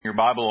your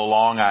Bible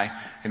along, I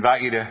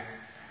invite you to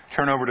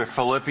turn over to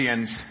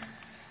Philippians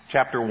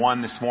chapter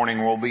 1 this morning.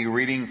 We'll be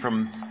reading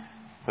from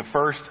the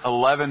first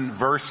 11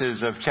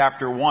 verses of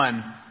chapter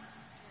 1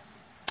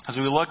 as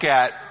we look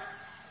at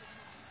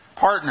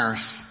partners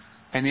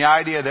and the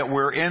idea that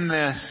we're in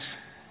this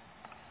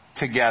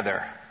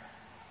together.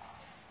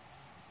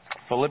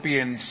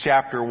 Philippians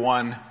chapter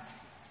 1,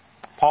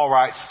 Paul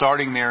writes,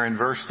 starting there in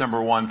verse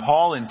number 1,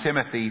 Paul and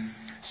Timothy,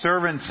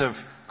 servants of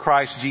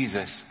Christ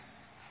Jesus,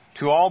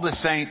 to all the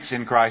saints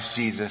in Christ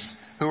Jesus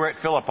who are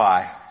at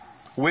Philippi,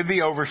 with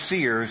the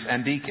overseers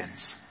and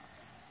deacons.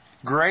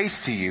 Grace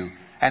to you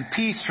and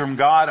peace from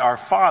God our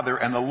Father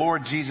and the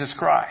Lord Jesus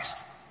Christ.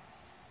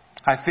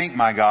 I thank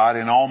my God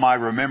in all my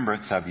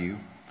remembrance of you,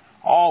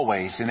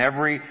 always in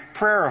every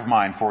prayer of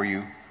mine for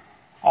you,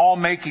 all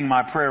making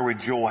my prayer with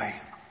joy,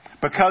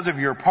 because of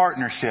your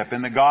partnership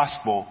in the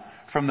gospel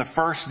from the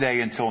first day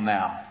until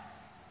now.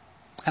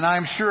 And I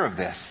am sure of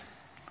this,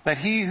 that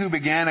he who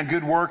began a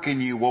good work in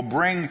you will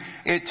bring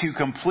it to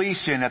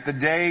completion at the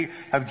day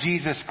of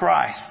Jesus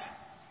Christ.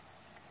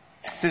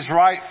 It is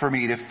right for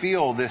me to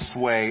feel this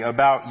way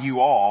about you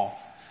all,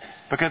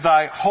 because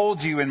I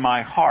hold you in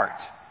my heart.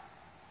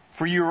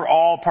 For you are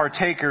all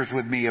partakers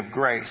with me of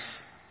grace,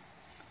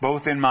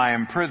 both in my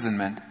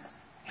imprisonment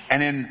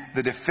and in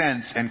the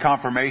defense and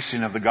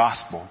confirmation of the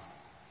gospel.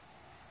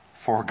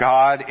 For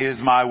God is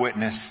my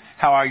witness,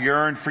 how I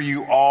yearn for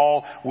you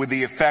all with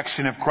the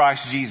affection of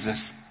Christ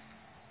Jesus.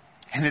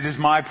 And it is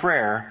my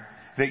prayer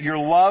that your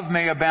love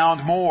may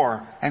abound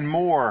more and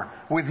more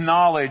with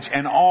knowledge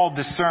and all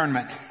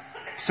discernment,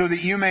 so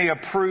that you may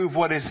approve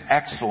what is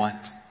excellent,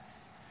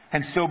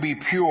 and so be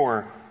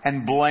pure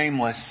and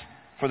blameless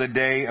for the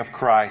day of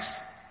Christ,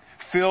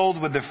 filled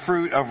with the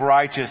fruit of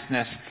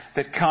righteousness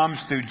that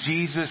comes through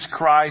Jesus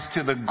Christ,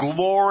 to the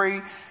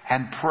glory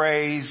and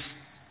praise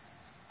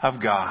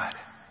of God.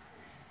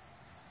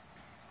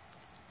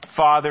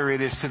 Father, it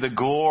is to the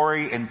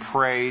glory and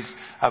praise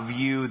of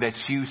you that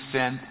you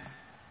sent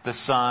the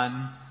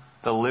Son,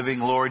 the living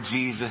Lord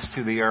Jesus,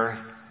 to the earth.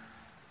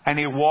 And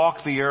he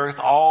walked the earth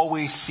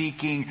always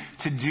seeking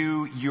to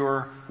do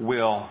your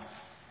will.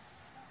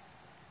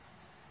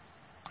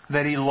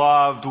 That he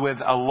loved with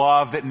a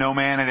love that no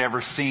man had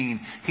ever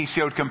seen. He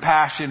showed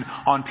compassion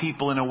on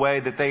people in a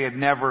way that they had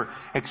never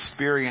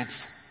experienced.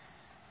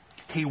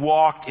 He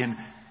walked in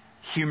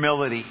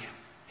humility.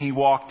 He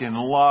walked in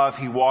love.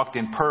 He walked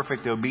in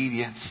perfect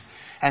obedience.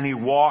 And he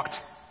walked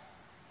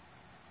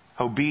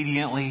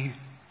obediently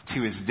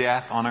to his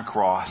death on a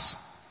cross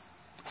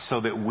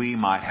so that we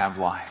might have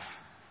life.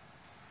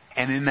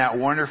 And in that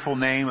wonderful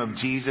name of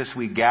Jesus,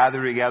 we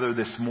gather together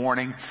this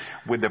morning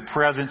with the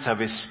presence of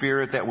his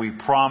Spirit that we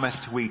promised.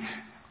 We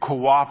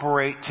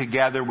cooperate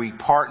together. We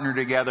partner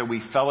together.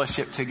 We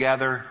fellowship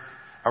together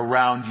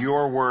around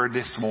your word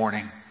this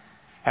morning.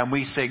 And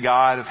we say,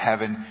 God of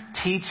heaven,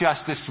 teach us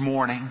this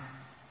morning.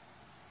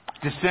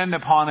 Descend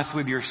upon us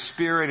with your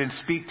Spirit and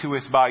speak to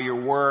us by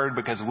your word,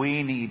 because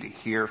we need to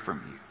hear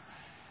from you.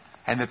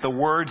 And that the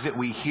words that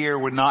we hear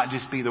would not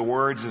just be the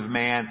words of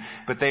man,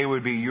 but they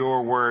would be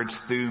your words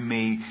through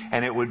me.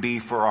 And it would be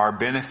for our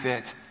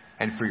benefit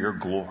and for your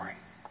glory.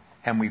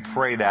 And we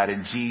pray that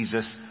in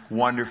Jesus'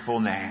 wonderful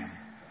name.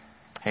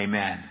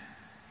 Amen.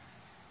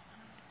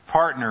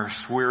 Partners,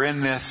 we're in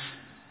this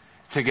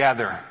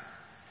together.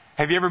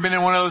 Have you ever been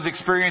in one of those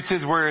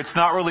experiences where it's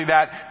not really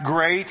that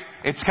great?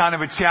 It's kind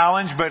of a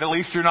challenge, but at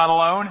least you're not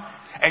alone.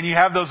 And you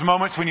have those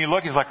moments when you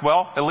look, it's like,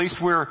 well, at least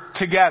we're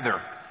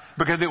together.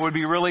 Because it would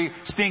be really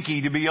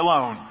stinky to be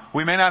alone.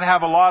 We may not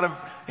have a lot of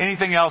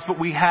anything else, but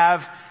we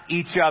have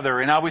each other.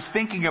 And I was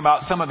thinking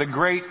about some of the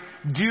great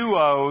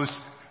duos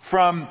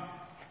from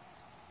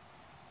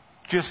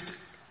just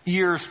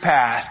years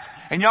past.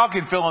 And y'all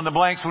can fill in the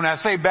blanks. When I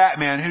say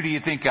Batman, who do you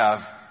think of?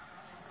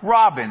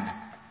 Robin.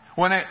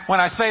 When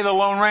I say the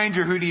Lone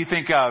Ranger, who do you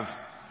think of?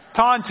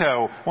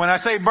 Tonto. When I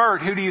say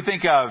Bert, who do you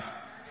think of?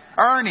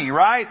 Ernie,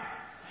 right?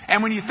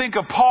 And when you think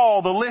of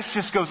Paul, the list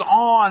just goes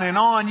on and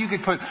on. You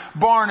could put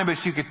Barnabas,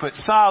 you could put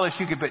Silas,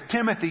 you could put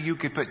Timothy, you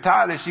could put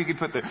Titus, you could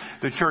put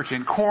the church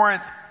in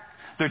Corinth,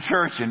 the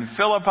church in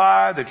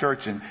Philippi, the church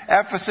in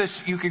Ephesus.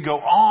 You could go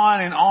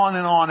on and on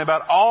and on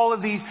about all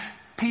of these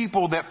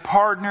people that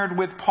partnered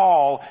with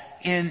Paul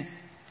in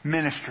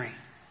ministry.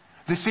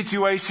 The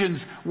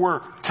situations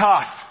were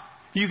tough.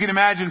 You can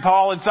imagine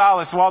Paul and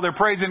Silas, while they're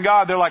praising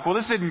God, they're like, well,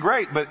 this isn't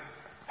great, but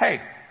hey,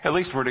 at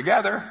least we're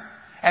together.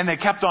 And they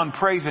kept on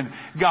praising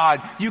God.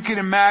 You can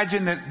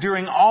imagine that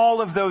during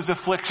all of those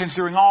afflictions,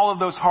 during all of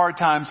those hard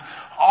times,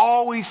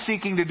 always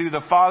seeking to do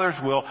the Father's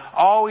will,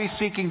 always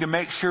seeking to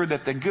make sure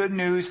that the good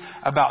news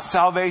about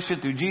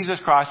salvation through Jesus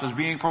Christ was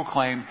being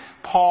proclaimed,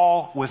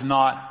 Paul was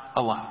not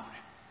alone.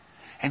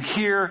 And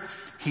here,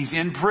 he's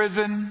in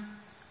prison,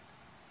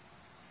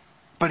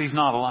 but he's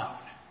not alone.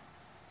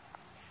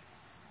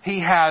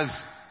 He has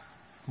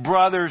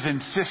brothers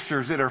and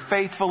sisters that are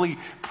faithfully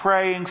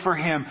praying for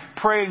him,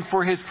 praying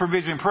for his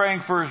provision,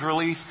 praying for his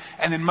release,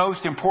 and then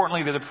most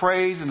importantly, to the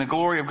praise and the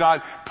glory of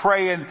God,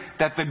 praying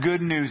that the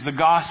good news, the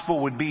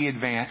gospel, would be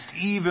advanced,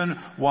 even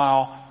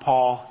while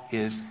Paul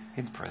is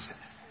in prison.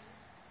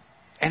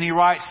 And he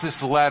writes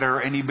this letter,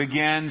 and he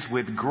begins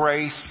with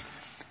grace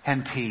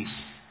and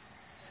peace.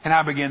 And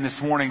I begin this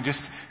morning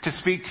just to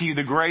speak to you.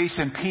 The grace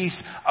and peace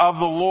of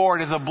the Lord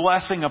is a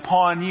blessing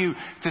upon you.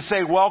 To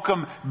say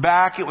welcome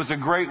back. It was a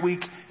great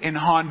week in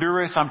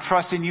Honduras. I'm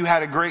trusting you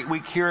had a great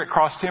week here at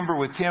Cross Timber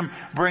with Tim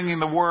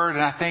bringing the word.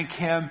 And I thank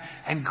him.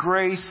 And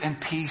grace and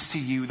peace to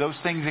you. Those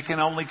things that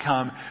can only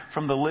come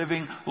from the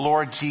living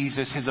Lord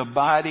Jesus. His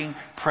abiding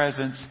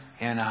presence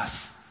in us.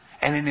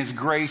 And in His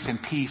grace and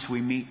peace we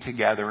meet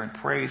together. And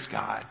praise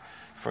God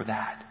for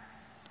that.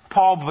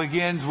 Paul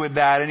begins with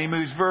that, and he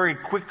moves very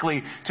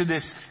quickly to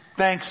this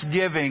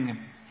thanksgiving.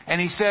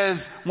 And he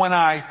says, when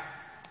I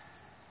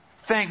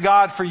thank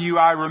God for you,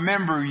 I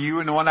remember you.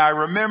 And when I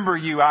remember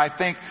you, I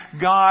thank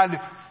God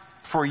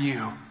for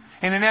you.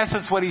 And in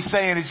essence, what he's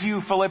saying is,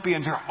 you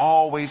Philippians are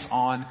always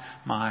on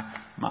my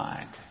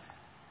mind.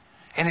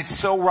 And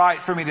it's so right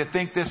for me to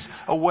think this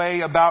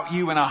away about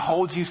you, and I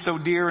hold you so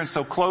dear and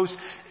so close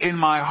in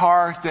my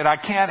heart that I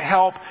can't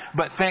help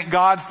but thank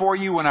God for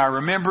you when I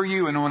remember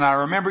you. And when I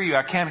remember you,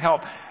 I can't help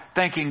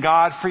thanking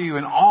God for you.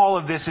 And all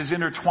of this is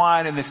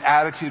intertwined in this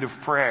attitude of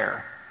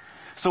prayer.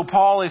 So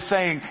Paul is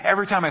saying,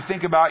 every time I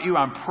think about you,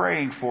 I'm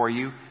praying for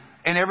you.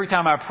 And every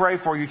time I pray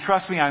for you,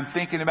 trust me, I'm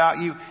thinking about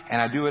you,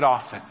 and I do it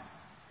often.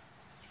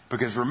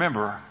 Because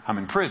remember, I'm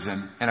in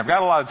prison and I've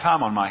got a lot of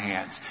time on my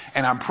hands.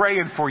 And I'm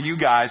praying for you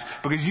guys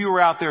because you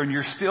are out there and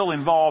you're still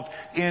involved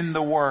in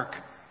the work.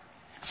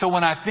 So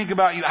when I think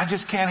about you, I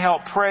just can't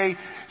help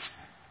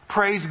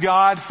praise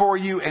God for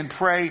you and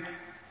pray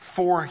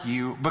for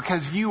you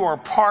because you are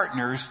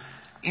partners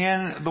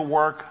in the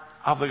work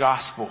of the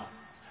gospel.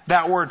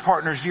 That word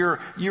partners,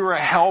 you're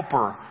a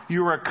helper,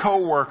 you're a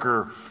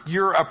co-worker,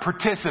 you're a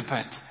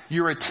participant,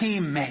 you're a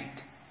teammate.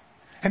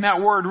 And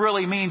that word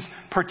really means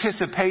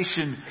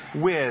participation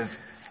with.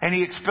 And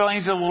he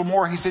explains it a little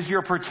more. He says,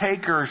 you're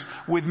partakers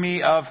with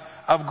me of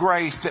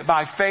grace, that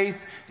by faith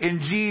in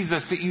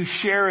Jesus that you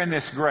share in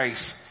this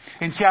grace.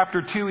 In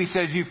chapter 2, he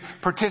says you've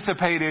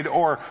participated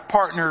or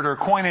partnered or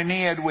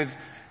koinoniaed with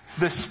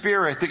the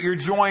Spirit, that you're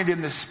joined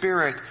in the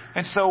Spirit.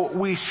 And so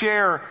we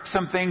share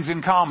some things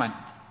in common.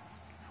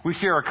 We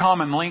share a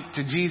common link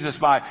to Jesus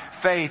by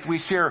faith.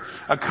 We share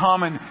a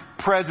common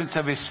presence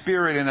of His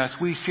Spirit in us.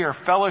 We share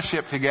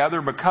fellowship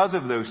together because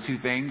of those two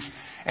things.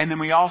 And then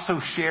we also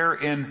share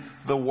in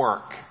the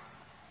work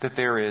that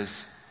there is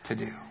to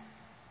do.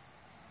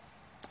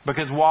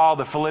 Because while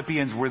the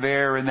Philippians were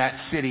there in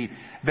that city,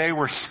 they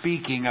were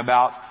speaking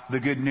about the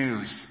good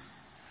news.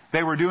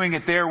 They were doing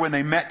it there when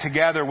they met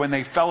together, when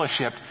they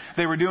fellowshipped.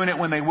 They were doing it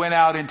when they went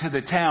out into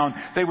the town.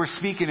 They were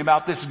speaking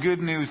about this good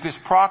news, this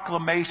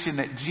proclamation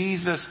that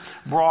Jesus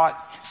brought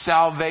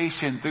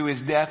salvation through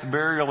His death,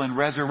 burial, and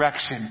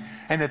resurrection.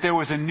 And that there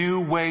was a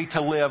new way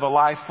to live, a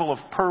life full of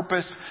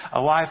purpose,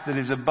 a life that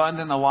is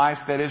abundant, a life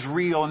that is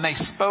real. And they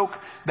spoke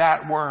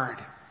that word.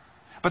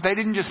 But they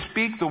didn't just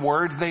speak the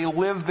words, they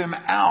lived them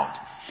out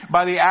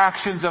by the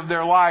actions of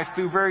their life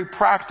through very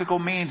practical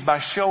means, by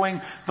showing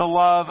the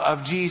love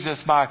of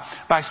Jesus, by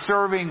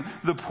serving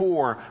the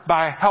poor,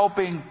 by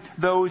helping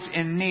those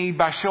in need,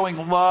 by showing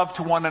love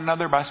to one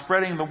another, by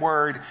spreading the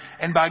word,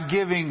 and by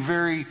giving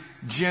very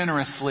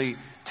generously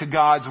to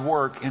God's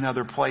work in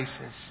other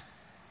places.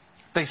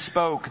 They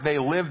spoke, they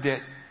lived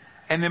it,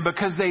 and then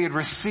because they had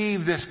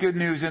received this good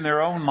news in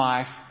their own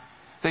life,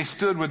 they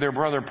stood with their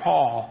brother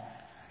Paul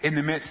in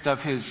the midst of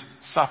his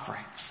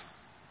sufferings.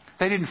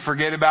 They didn't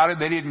forget about it.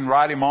 They didn't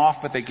write him off,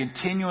 but they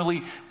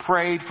continually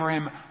prayed for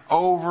him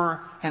over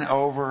and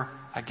over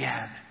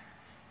again.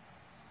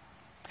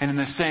 And in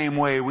the same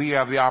way, we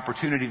have the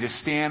opportunity to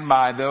stand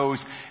by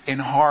those in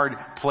hard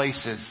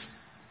places.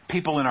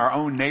 People in our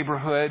own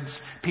neighborhoods,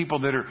 people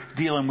that are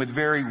dealing with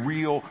very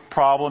real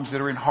problems that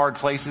are in hard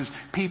places,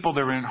 people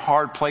that are in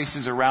hard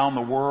places around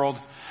the world.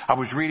 I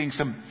was reading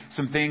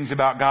some things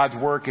about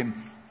God's work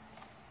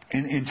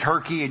in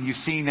Turkey, and you've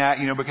seen that,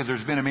 because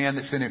there's been a man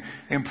that's been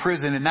in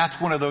prison, and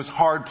that's one of those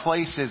hard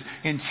places.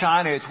 In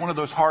China, it's one of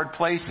those hard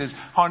places.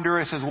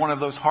 Honduras is one of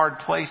those hard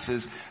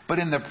places. But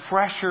in the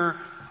pressure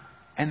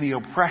and the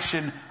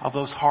oppression of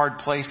those hard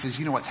places,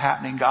 you know what's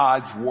happening?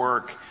 God's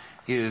work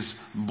is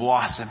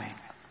blossoming.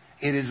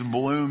 It is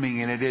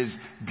blooming, and it is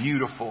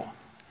beautiful.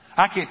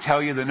 I can't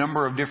tell you the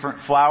number of different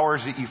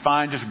flowers that you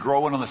find just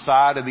growing on the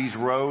side of these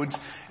roads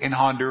in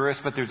Honduras,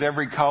 but there's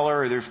every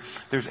color,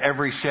 there's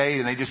every shade,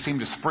 and they just seem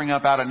to spring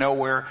up out of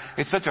nowhere.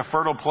 It's such a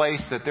fertile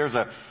place that there's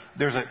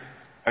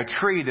a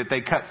tree that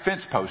they cut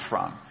fence posts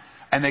from.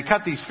 And they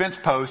cut these fence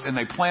posts and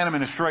they plant them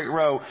in a straight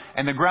row,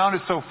 and the ground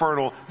is so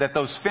fertile that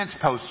those fence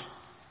posts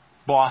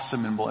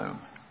blossom and bloom.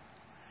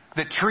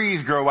 That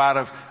trees grow out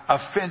of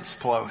fence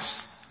posts.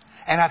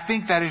 And I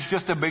think that is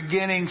just a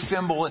beginning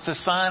symbol. It's a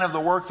sign of the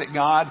work that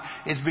God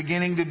is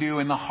beginning to do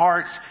in the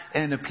hearts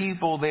and in the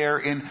people there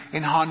in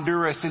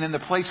Honduras and in the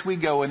place we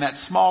go, in that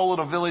small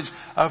little village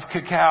of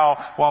Cacao,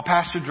 while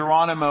Pastor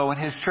Geronimo and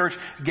his church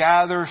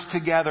gathers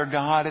together.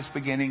 God is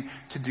beginning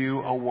to do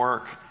a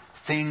work.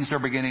 Things are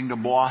beginning to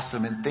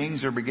blossom and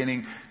things are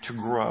beginning to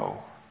grow.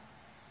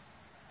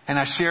 And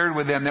I shared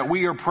with them that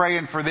we are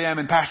praying for them,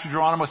 and Pastor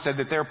Geronimo said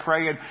that they're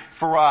praying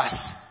for us.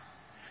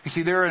 You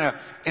see, they're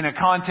in a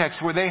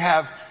context where they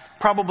have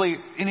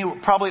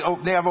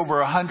they have over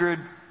 100,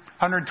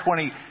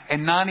 120,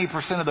 and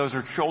 90% of those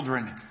are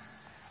children.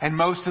 And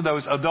most of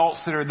those adults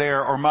that are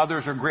there are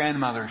mothers or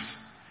grandmothers.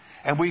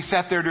 And we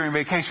sat there during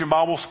vacation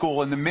Bible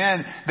school, and the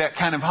men that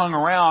kind of hung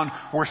around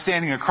were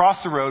standing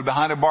across the road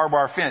behind a barbed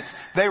wire fence.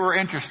 They were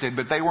interested,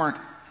 but they weren't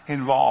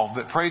involved.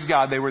 But praise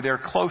God, they were there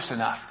close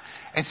enough.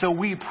 And so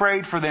we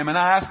prayed for them, and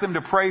I asked them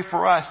to pray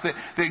for us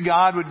that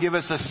God would give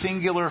us a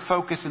singular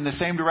focus in the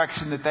same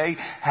direction that they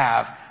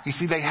have. You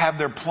see, they have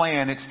their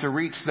plan. It's to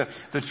reach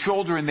the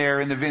children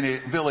there in the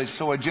village,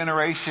 so a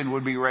generation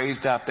would be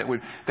raised up that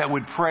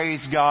would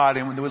praise God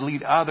and would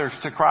lead others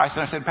to Christ.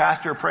 And I said,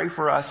 Pastor, pray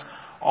for us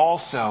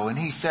also. And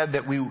he said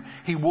that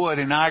he would,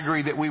 and I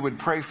agreed that we would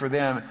pray for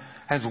them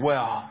as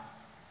well.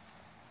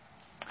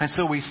 And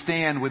so we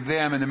stand with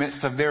them in the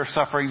midst of their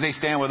sufferings. They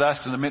stand with us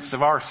in the midst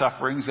of our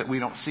sufferings that we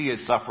don't see as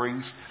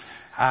sufferings.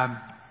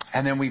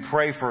 And then we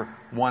pray for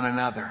one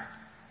another.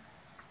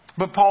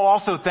 But Paul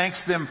also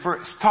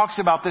talks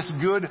about this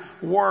good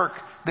work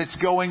that's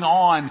going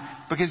on,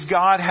 because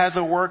God has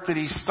a work that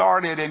He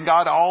started, and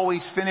God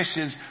always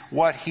finishes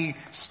what He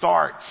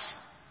starts.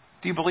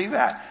 Do you believe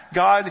that?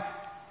 God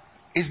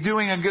is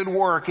doing a good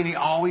work, and He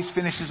always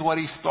finishes what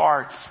He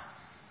starts.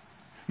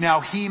 Now,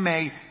 He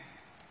may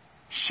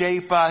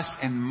shape us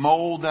and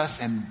mold us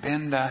and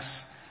bend us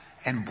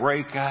and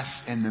break us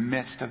in the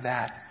midst of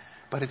that,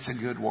 but it's a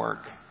good work.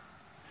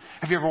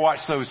 Have you ever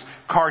watched those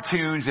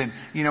cartoons, and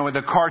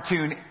the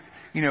cartoon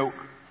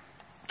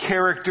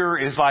character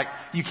is like,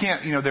 you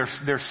can't,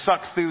 they're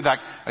sucked through like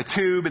a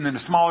tube, and then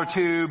a smaller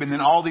tube, and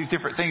then all these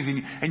different things,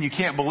 and you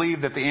can't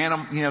believe that the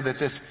animal, that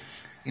this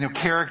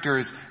character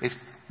is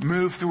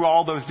moved through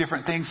all those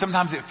different things.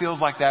 Sometimes it feels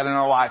like that in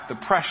our life. The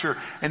pressure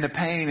and the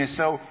pain is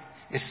so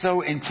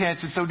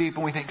intense and so deep,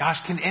 and we think, gosh,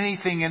 can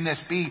anything in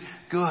this be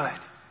good?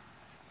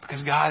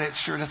 Because God, it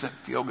sure doesn't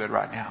feel good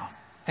right now.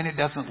 And it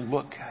doesn't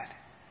look good.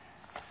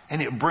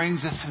 And it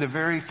brings us to the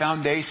very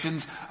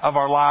foundations of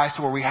our lives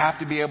where we have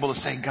to be able to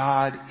say,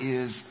 God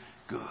is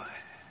good.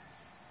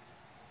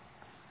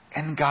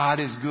 And God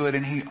is good,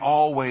 and He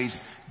always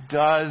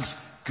does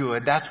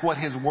good. That's what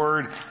His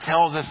Word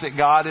tells us, that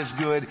God is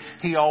good.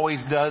 He always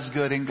does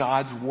good, and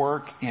God's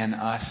work in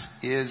us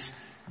is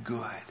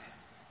good.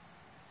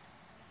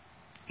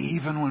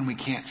 Even when we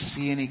can't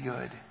see any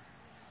good,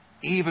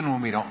 even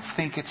when we don't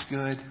think it's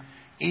good,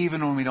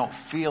 even when we don't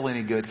feel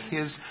any good,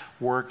 His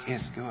work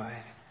is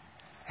good.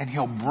 And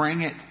He'll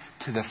bring it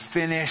to the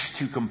finish,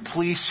 to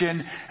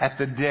completion at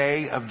the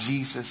day of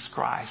Jesus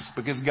Christ.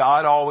 Because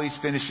God always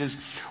finishes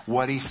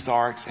what He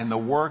starts. And the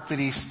work that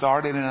He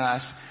started in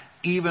us,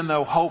 even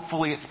though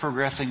hopefully it's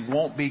progressing,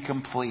 won't be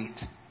complete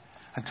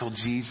until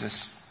Jesus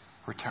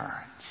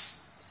returns.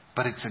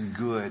 But it's a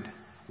good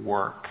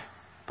work,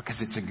 because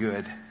it's a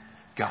good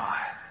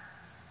God.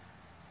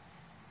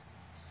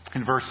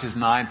 In verses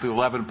 9 through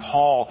 11,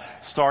 Paul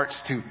starts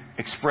to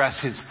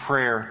express his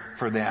prayer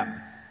for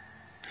them.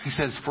 He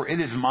says, for it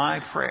is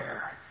my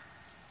prayer.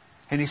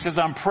 And he says,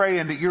 I'm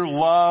praying that your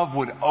love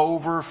would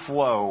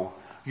overflow.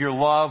 Your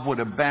love would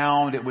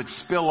abound. It would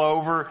spill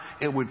over.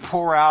 It would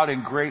pour out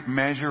in great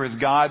measure as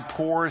God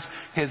pours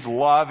His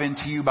love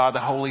into you by the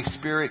Holy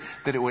Spirit,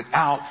 that it would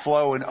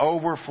outflow and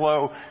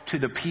overflow to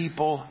the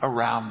people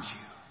around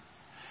you.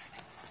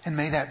 And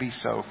may that be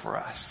so for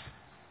us.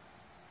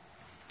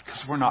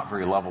 Because we're not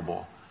very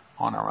lovable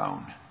on our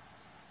own.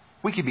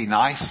 We can be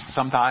nice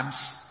sometimes.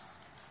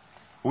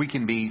 We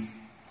can be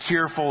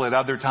cheerful at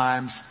other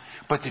times.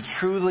 But to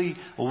truly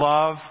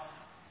love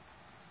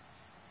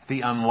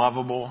the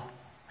unlovable,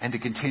 and to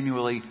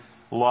continually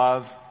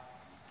love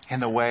in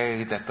the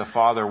way that the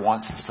Father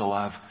wants us to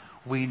love,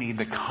 we need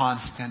the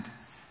constant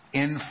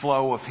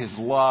inflow of His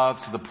love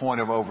to the point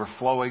of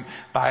overflowing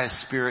by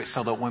His Spirit,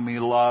 so that when we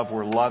love,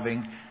 we're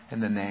loving in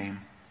the name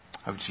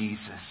of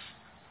Jesus.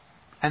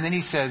 And then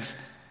he says,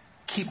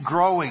 keep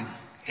growing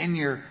in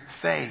your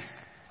faith.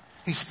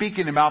 He's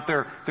speaking about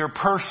their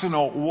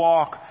personal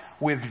walk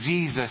with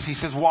Jesus. He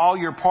says, while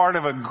you're part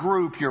of a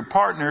group, you're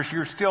partners,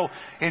 you're still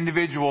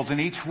individuals,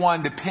 and each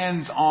one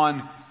depends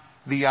on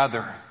the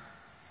other.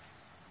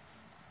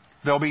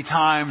 There'll be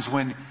times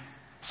when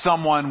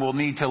someone will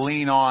need to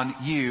lean on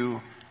you,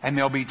 and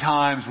there'll be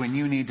times when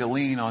you need to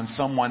lean on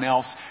someone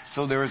else.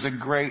 So there is a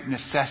great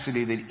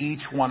necessity that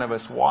each one of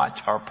us watch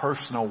our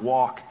personal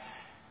walk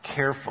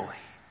carefully.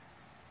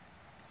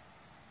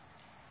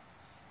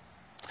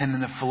 And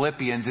in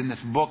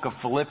this book of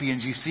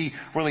Philippians, you see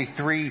really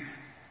three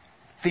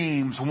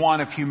themes.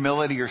 One, of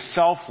humility or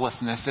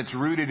selflessness that's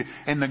rooted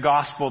in the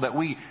gospel, that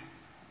we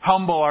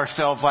humble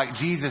ourselves like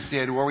Jesus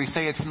did, where we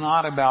say it's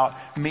not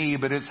about me,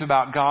 but it's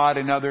about God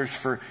and others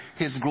for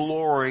His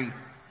glory.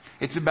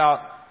 It's about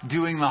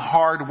doing the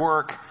hard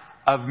work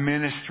of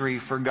ministry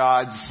for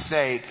God's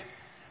sake.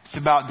 It's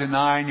about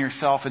denying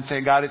yourself and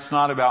saying, God, it's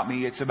not about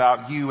me, it's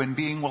about you, and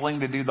being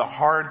willing to do the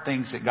hard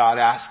things that God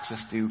asks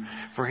us to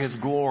for His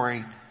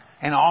glory.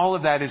 And all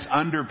of that is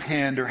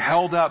underpinned or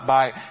held up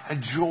by a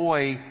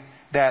joy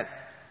that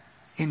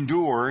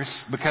endures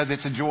because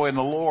it's a joy in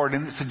the Lord,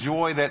 and it's a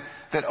joy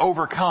that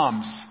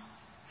overcomes.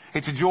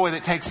 It's a joy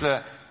that takes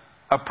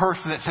a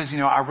person that says,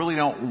 I really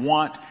don't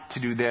want to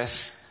do this.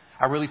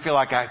 I really feel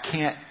like I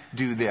can't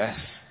do this.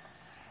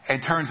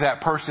 And turns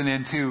that person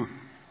into,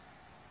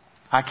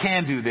 I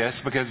can do this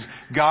because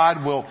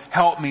God will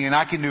help me, and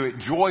I can do it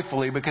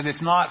joyfully because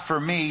it's not for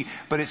me,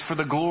 but it's for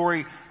the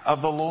glory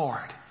of the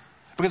Lord.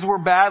 Because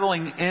we're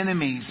battling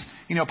enemies.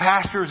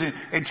 Pastors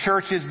and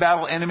churches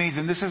battle enemies,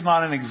 and this is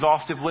not an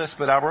exhaustive list,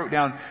 but I wrote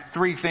down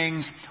 3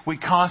 things. We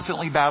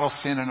constantly battle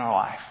sin in our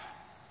life.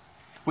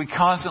 We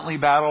constantly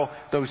battle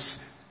those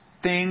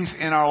things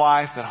in our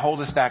life that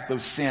hold us back,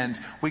 those sins.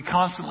 We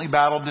constantly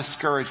battle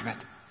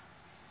discouragement.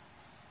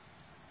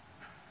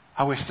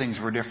 I wish things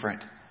were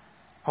different.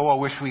 Oh, I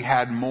wish we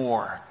had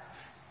more.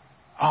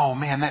 Oh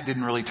man, that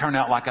didn't really turn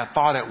out like I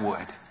thought it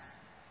would.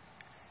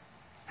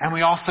 And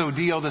we also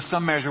deal to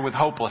some measure with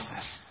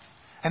hopelessness.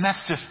 And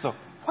that's just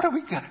what are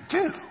we going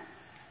to do?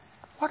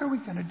 What are we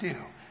going to do?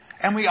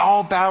 And we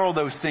all battle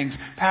those things.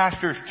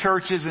 Pastors,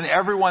 churches, and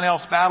everyone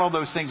else battle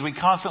those things. We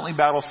constantly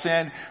battle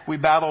sin. We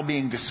battle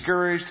being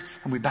discouraged.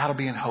 And we battle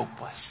being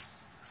hopeless.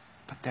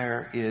 But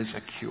there is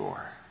a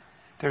cure.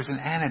 There's an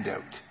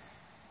antidote.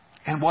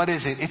 And what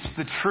is it? It's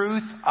the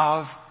truth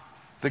of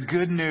the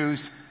good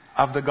news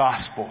of the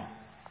gospel.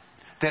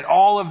 That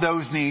all of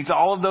those needs,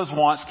 all of those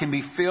wants can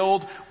be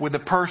filled with the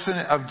person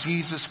of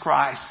Jesus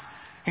Christ.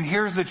 And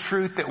here's the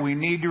truth that we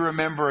need to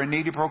remember and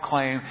need to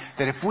proclaim.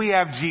 That if we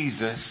have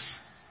Jesus,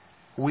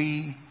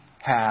 we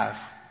have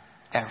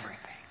everything.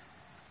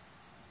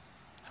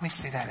 Let me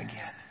say that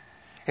again.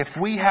 If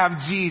we have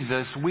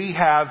Jesus, we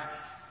have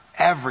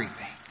everything.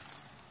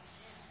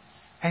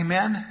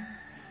 Amen?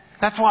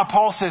 That's why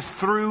Paul says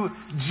through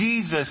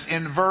Jesus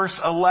in verse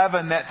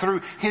 11, that through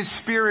His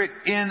Spirit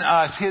in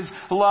us, His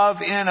love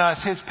in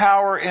us, His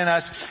power in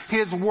us,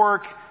 His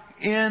work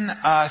in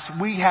us,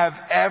 we have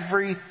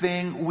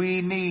everything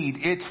we need.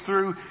 It's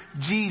through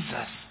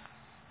Jesus.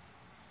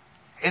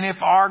 And if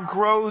our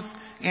growth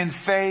in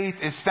faith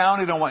is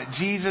founded on what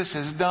Jesus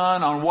has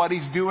done, on what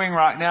He's doing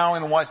right now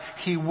and what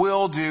He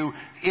will do,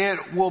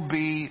 it will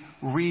be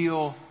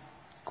real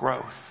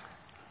growth.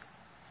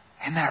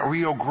 And that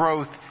real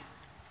growth,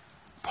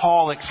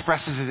 Paul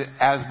expresses it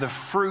as the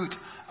fruit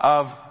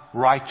of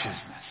righteousness.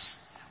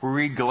 We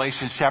read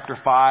Galatians chapter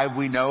 5.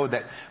 We know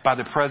that by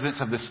the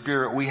presence of the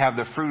Spirit, we have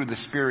the fruit of the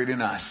Spirit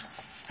in us.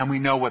 And we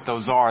know what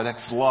those are.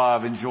 That's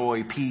love and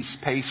joy, peace,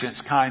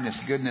 patience, kindness,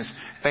 goodness,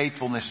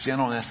 faithfulness,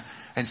 gentleness,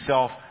 and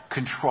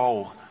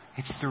self-control.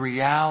 It's the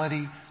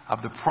reality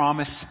of the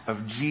promise of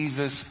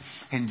Jesus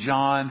in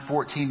John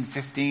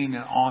 14:15 and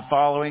on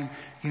following.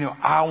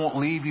 I won't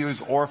leave you as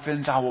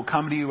orphans. I will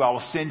come to you. I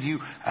will send you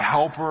a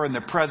helper, and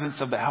the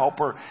presence of the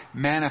helper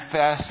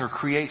manifests or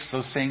creates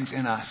those things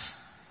in us.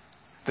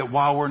 That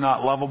while we're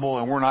not lovable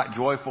and we're not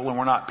joyful and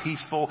we're not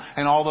peaceful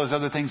and all those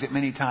other things that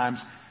many times,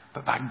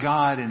 but by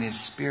God and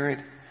His Spirit,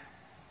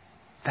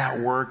 that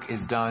work is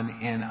done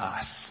in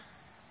us.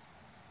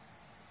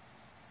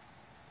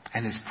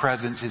 And His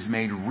presence is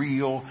made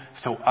real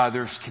so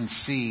others can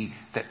see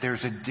that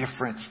there's a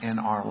difference in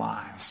our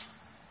lives.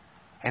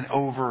 And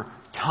over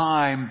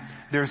time,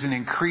 there's an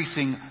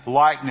increasing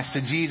likeness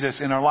to Jesus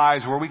in our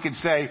lives where we could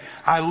say,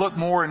 I look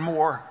more and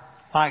more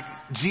like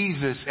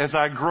Jesus as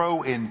I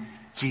grow in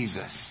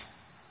Jesus.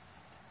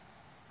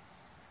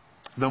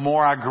 The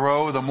more I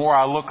grow, the more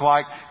I look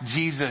like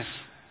Jesus.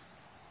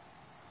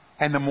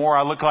 And the more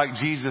I look like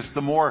Jesus,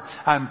 the more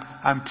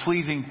I'm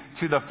pleasing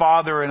to the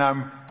Father, and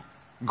I'm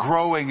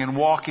growing and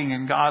walking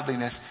in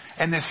godliness.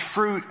 And this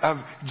fruit of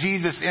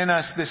Jesus in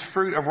us, this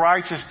fruit of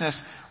righteousness,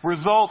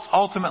 results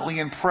ultimately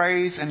in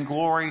praise and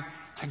glory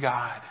to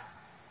God.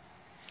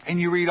 And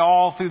you read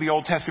all through the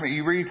Old Testament,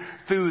 you read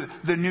through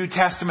the New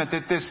Testament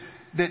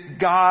that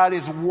God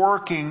is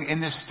working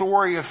in this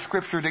story of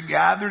Scripture to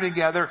gather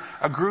together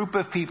a group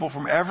of people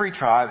from every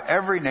tribe,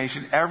 every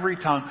nation, every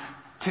tongue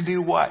to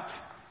do what?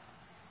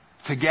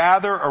 To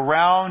gather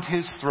around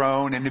His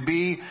throne and to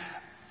be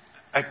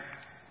a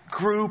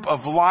group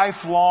of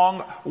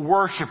lifelong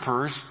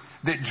worshipers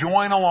that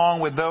join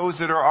along with those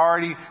that are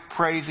already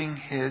praising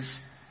His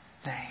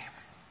name.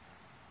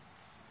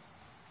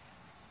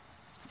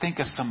 Think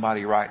of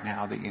somebody right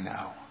now that you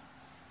know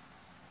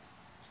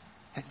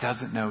that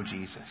doesn't know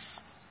Jesus.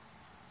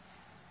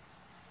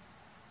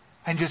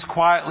 And just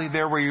quietly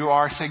there where you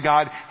are, say,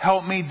 God,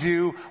 help me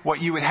do what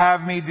you would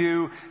have me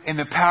do in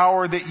the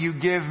power that you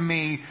give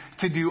me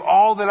to do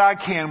all that I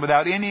can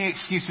without any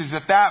excuses.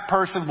 If that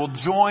person will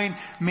join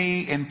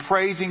me in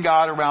praising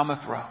God around the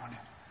throne.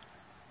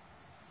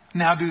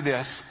 Now do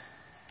this.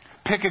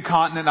 Pick a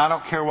continent. I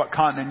don't care what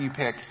continent you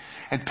pick.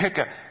 And pick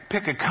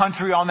a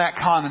country on that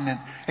continent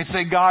and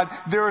say, God,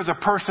 there is a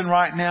person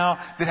right now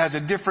that has a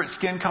different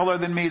skin color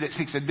than me, that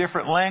speaks a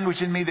different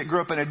language than me, that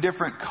grew up in a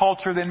different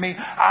culture than me.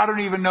 I don't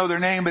even know their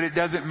name, but it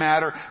doesn't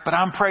matter. But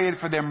I'm praying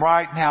for them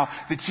right now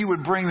that you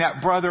would bring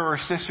that brother or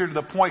sister to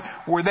the point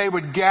where they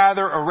would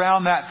gather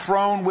around that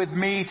throne with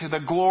me to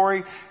the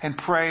glory and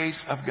praise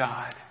of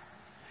God.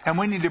 And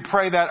we need to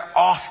pray that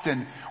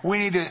often. We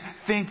need to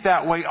think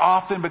that way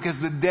often because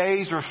the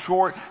days are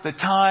short. The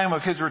time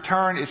of His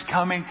return is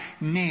coming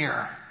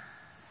near.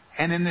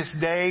 And in this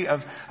day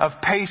of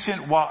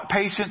patience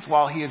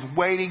while He is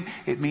waiting,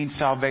 it means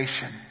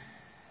salvation.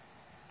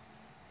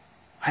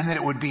 And that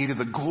it would be to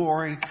the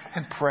glory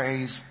and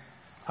praise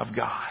of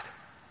God.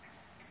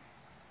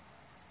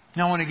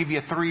 Now I want to give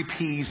you 3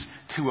 P's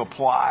to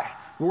apply.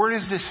 Where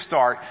does this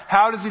start?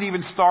 How does it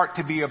even start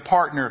to be a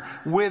partner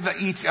with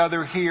each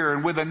other here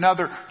and with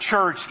another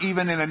church,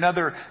 even in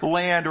another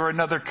land or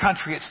another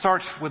country? It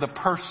starts with a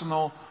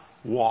personal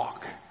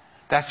walk.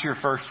 That's your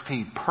first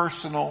P,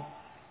 personal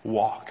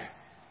walk.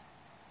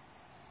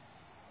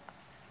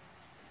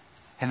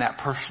 And that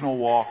personal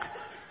walk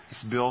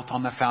is built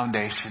on the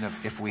foundation of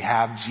if we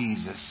have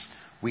Jesus,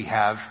 we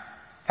have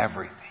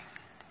everything.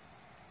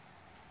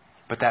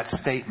 But that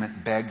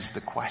statement begs the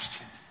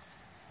question,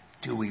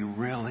 do we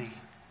really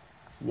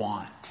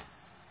want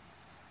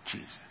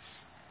Jesus?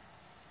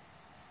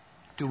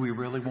 Do we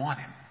really want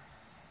Him?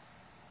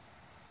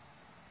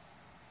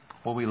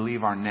 Will we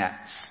leave our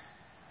nets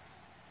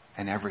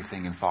and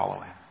everything and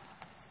follow Him?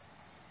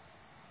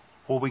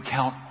 Will we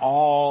count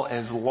all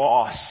as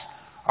loss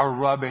or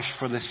rubbish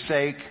for the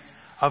sake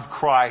of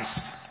Christ?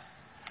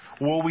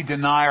 Will we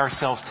deny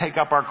ourselves, take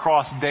up our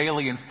cross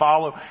daily and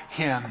follow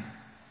Him?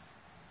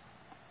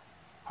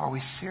 Are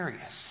we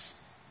serious?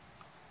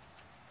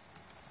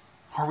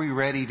 Are we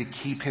ready to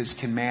keep His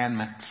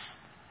commandments,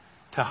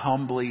 to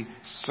humbly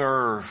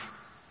serve,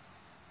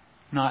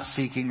 not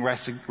seeking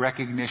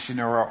recognition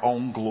or our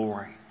own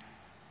glory?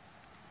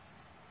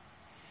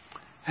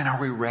 And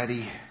are we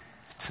ready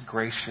to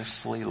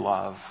graciously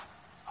love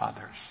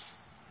others?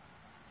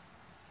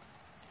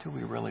 Do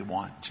we really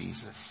want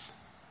Jesus?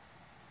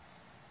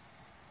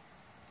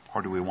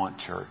 Or do we want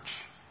church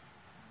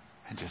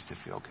and just to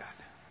feel good?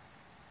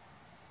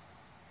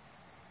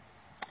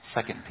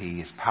 Second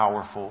P is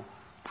powerful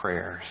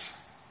prayers.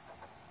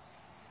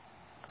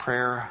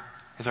 Prayer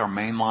is our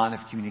main line of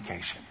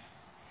communication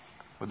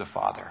with the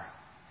Father.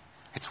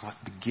 It's what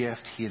the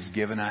gift He has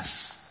given us.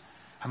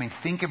 I mean,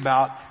 think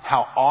about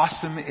how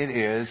awesome it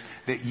is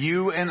that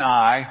you and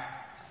I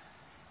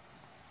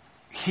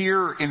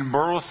here in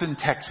Burleson,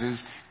 Texas,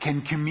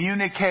 can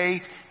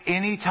communicate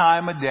any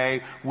time of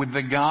day with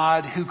the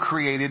God who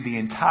created the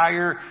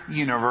entire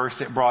universe,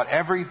 that brought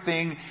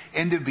everything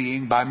into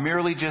being by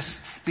merely just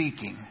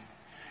speaking,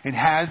 and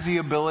has the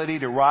ability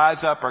to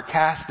rise up or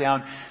cast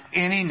down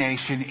any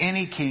nation,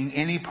 any king,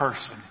 any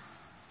person.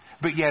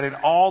 But yet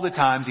at all the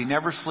times, He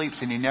never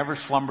sleeps and He never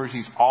slumbers.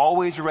 He's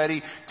always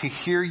ready to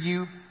hear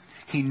you.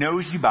 He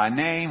knows you by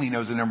name. He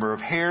knows the number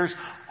of hairs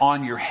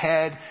on your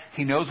head.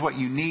 He knows what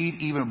you need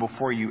even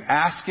before you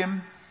ask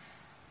Him.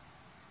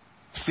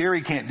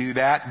 Siri can't do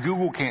that.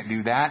 Google can't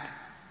do that.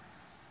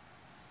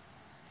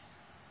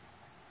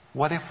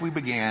 What if we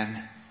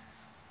began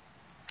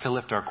to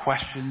lift our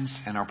questions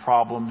and our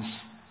problems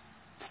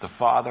to the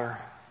Father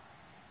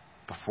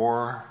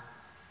before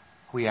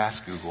we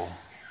ask Google,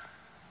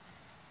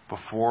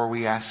 before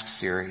we ask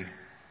Siri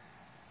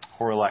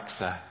or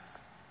Alexa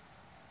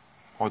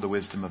or the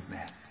wisdom of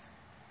men?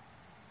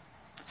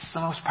 It's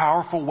the most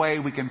powerful way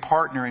we can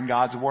partner in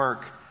God's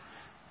work.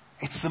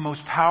 It's the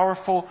most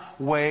powerful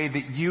way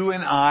that you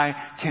and I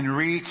can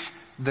reach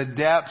the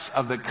depths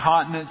of the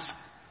continents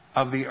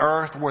of the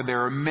earth where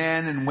there are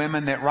men and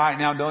women that right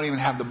now don't even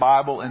have the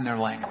Bible in their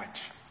language.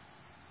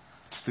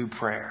 It's through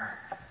prayer.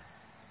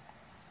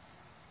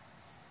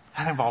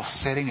 That involves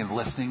sitting and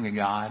listening to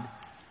God.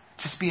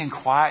 Just being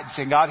quiet and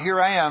saying, God,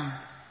 here I am.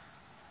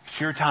 It's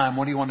your time.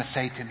 What do you want to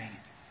say to me?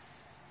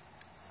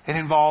 It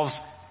involves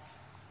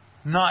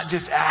not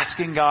just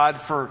asking God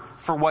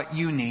for what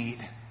you need,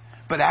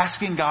 but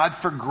asking God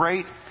for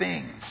great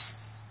things.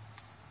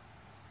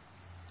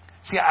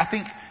 See, I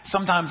think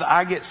sometimes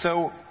I get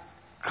so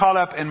caught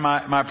up in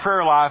my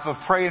prayer life of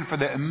praying for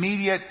the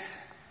immediate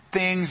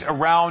things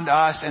around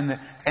us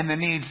and the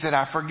needs that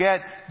I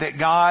forget that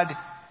God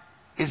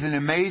is an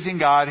amazing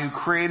God who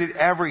created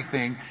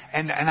everything.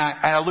 And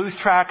I lose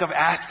track of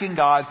asking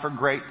God for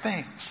great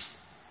things.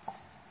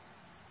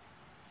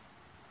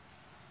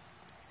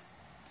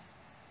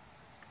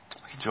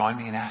 Will you join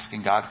me in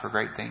asking God for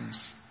great things?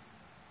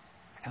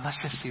 And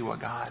let's just see what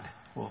God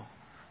will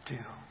do.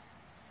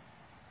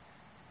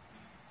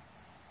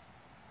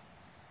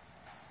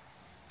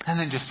 And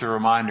then just a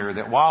reminder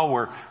that while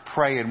we're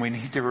praying, we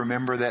need to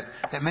remember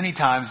that many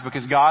times,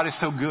 because God is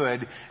so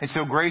good and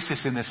so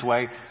gracious in this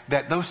way,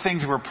 that those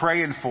things we're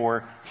praying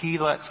for, He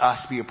lets us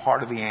be a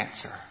part of the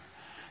answer.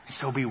 And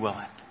so be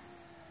willing.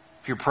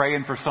 If you're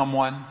praying for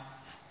someone,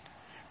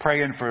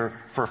 praying for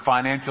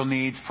financial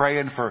needs,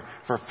 praying for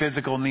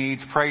physical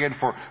needs, praying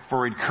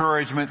for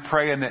encouragement,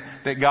 praying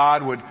that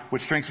God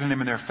would strengthen them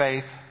in their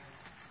faith,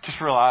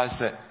 just realize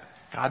that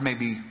God may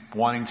be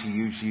wanting to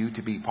use you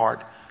to be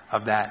part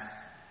of that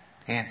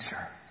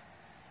answer.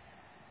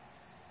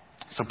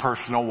 So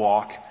personal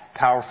walk,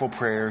 powerful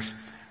prayers,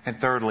 and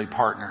thirdly,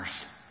 partners.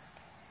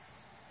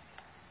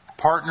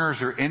 Partners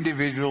are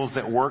individuals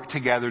that work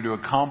together to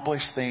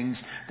accomplish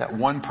things that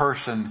one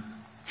person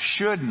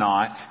should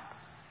not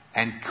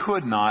and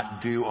could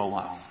not do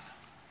alone.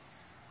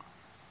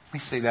 Let me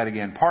say that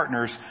again.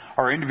 Partners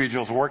are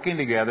individuals working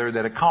together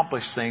that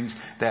accomplish things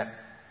that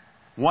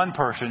one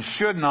person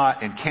should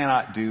not and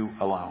cannot do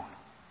alone.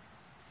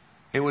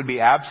 It would be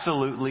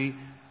absolutely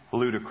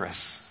ludicrous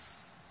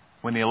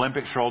when the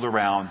Olympics rolled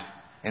around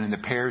and in the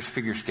pairs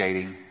figure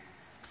skating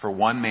for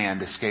one man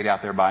to skate out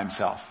there by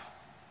himself.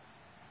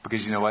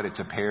 Because you know what? It's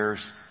a pairs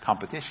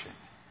competition.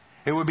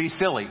 It would be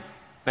silly.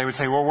 They would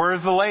say, well,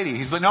 where's the lady?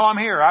 He's like, no, I'm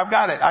here. I've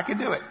got it. I can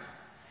do it.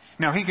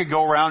 Now, he could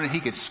go around and he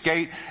could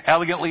skate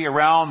elegantly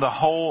around the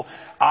whole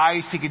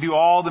ice. He could do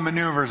all the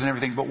maneuvers and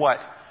everything. But what?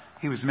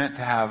 He was meant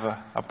to have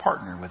a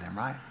partner with him,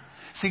 right?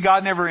 See,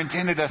 God never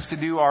intended us to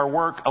do our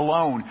work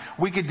alone.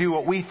 We could do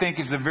what we think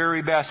is the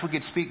very best. We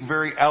could speak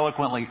very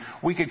eloquently.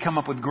 We could come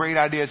up with great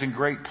ideas and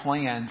great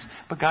plans.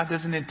 But God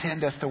doesn't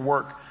intend us to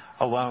work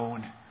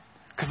alone.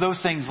 Because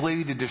those things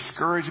lead to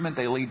discouragement.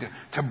 They lead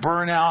to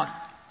burnout.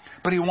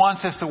 But He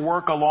wants us to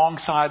work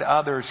alongside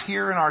others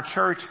here in our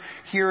church,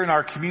 here in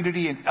our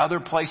community, and other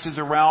places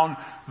around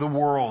the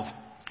world.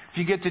 If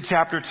you get to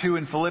chapter 2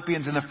 in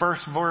Philippians, in the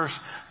first verse,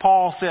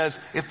 Paul says,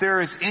 if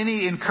there is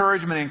any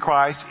encouragement in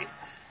Christ,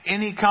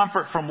 any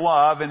comfort from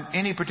love, and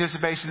any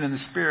participation in the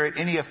Spirit,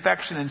 any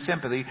affection and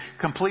sympathy,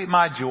 complete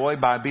my joy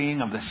by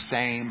being of the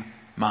same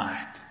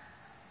mind.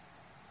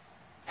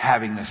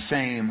 Having the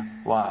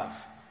same love.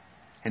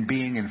 And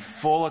being in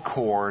full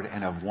accord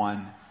and of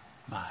one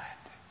mind.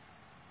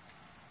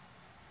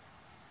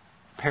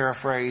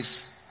 Paraphrase.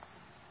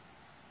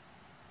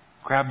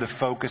 Grab the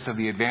focus of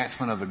the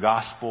advancement of the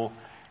gospel,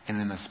 and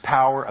in this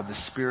power of the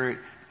Spirit,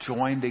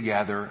 join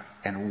together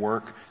and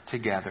work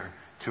together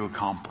to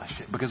accomplish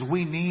it. Because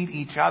we need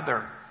each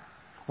other.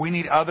 We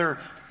need other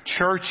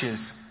churches.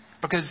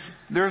 Because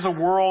there's a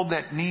world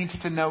that needs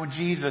to know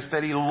Jesus,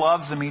 that He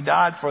loves them, He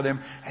died for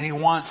them, and He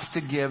wants to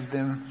give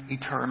them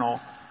eternal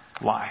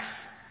life.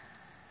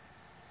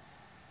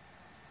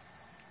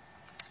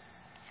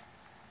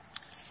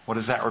 What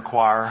does that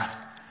require?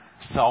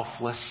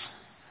 Selfless,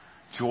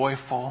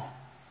 joyful,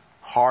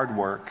 hard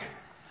work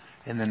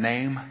in the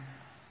name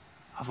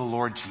of the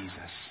Lord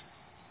Jesus.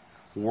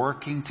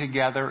 Working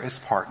together as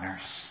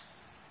partners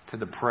to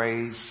the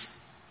praise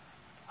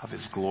of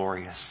His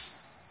glorious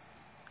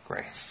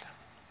grace.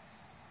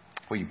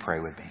 Will you pray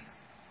with me?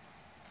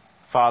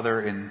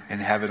 Father in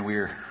heaven, we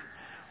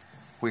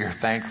are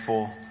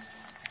thankful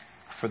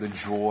for the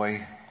joy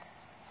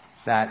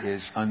that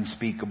is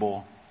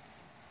unspeakable,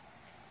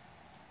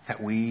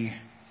 that we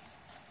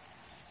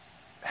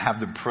have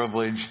the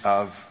privilege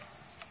of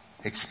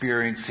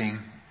experiencing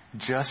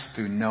just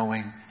through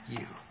knowing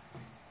You.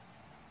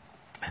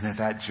 And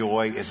that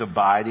joy is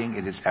abiding,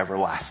 it is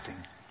everlasting.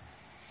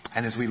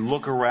 And as we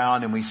look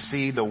around and we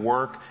see the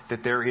work that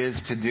there is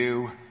to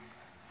do,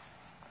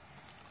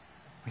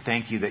 we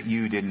thank You that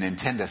You didn't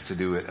intend us to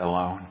do it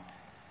alone,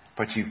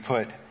 but You've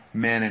put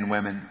men and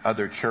women,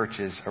 other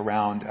churches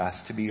around us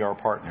to be our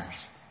partners.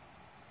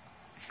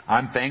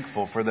 I'm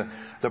thankful for the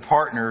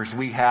partners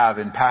we have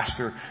in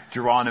Pastor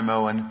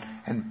Geronimo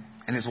and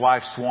his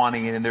wife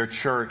Swanee and in their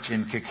church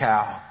in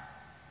Cacao.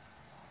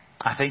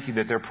 I thank You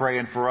that they're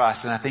praying for us,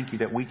 and I thank You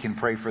that we can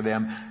pray for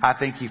them. I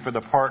thank You for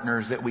the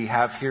partners that we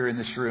have here in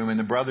this room and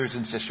the brothers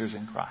and sisters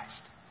in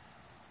Christ.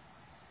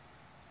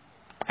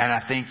 And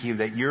I thank You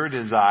that Your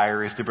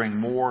desire is to bring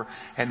more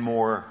and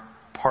more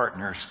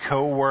partners,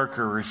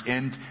 co-workers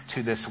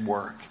into this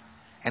work.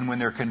 And when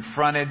they're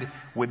confronted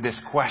with this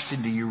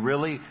question, do you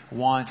really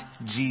want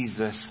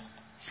Jesus?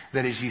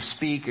 That as You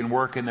speak and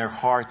work in their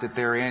heart, that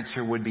their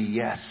answer would be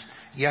yes.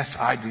 Yes,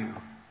 I do.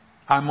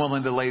 I'm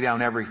willing to lay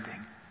down everything.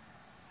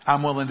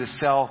 I'm willing to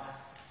sell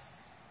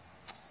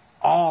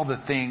all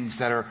the things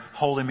that are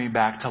holding me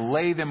back, to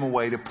lay them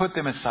away, to put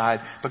them aside,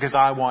 because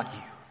I want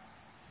You.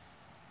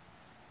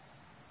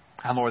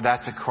 And Lord,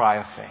 that's a cry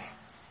of faith.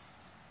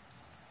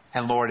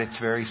 And Lord, it's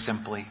very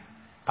simply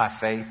by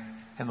faith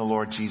in the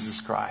Lord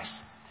Jesus Christ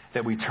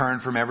that we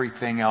turn from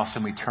everything else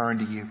and we turn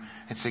to You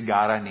and say,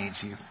 God, I need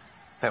You.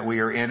 That we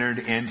are entered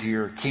into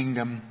Your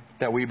kingdom,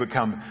 that we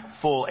become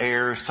full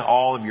heirs to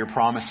all of Your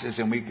promises,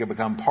 and we can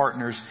become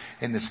partners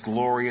in this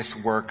glorious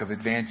work of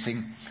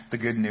advancing the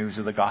good news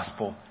of the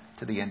gospel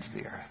to the ends of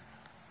the earth.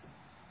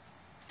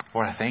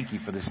 Lord, I thank You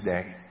for this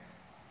day.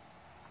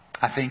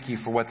 I thank You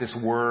for what this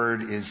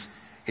word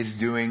is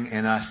doing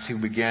in us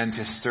to begin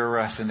to stir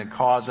us and to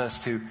cause us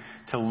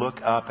to look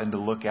up and to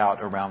look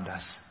out around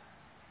us.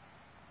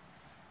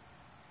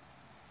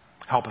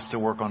 Help us to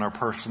work on our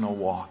personal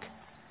walk.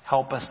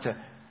 Help us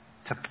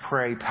to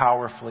pray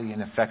powerfully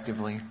and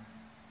effectively.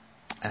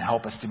 And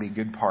help us to be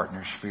good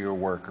partners for Your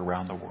work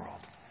around the world.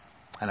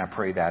 And I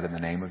pray that in the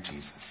name of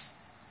Jesus.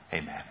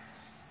 Amen.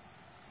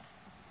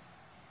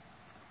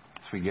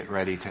 As we get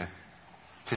ready to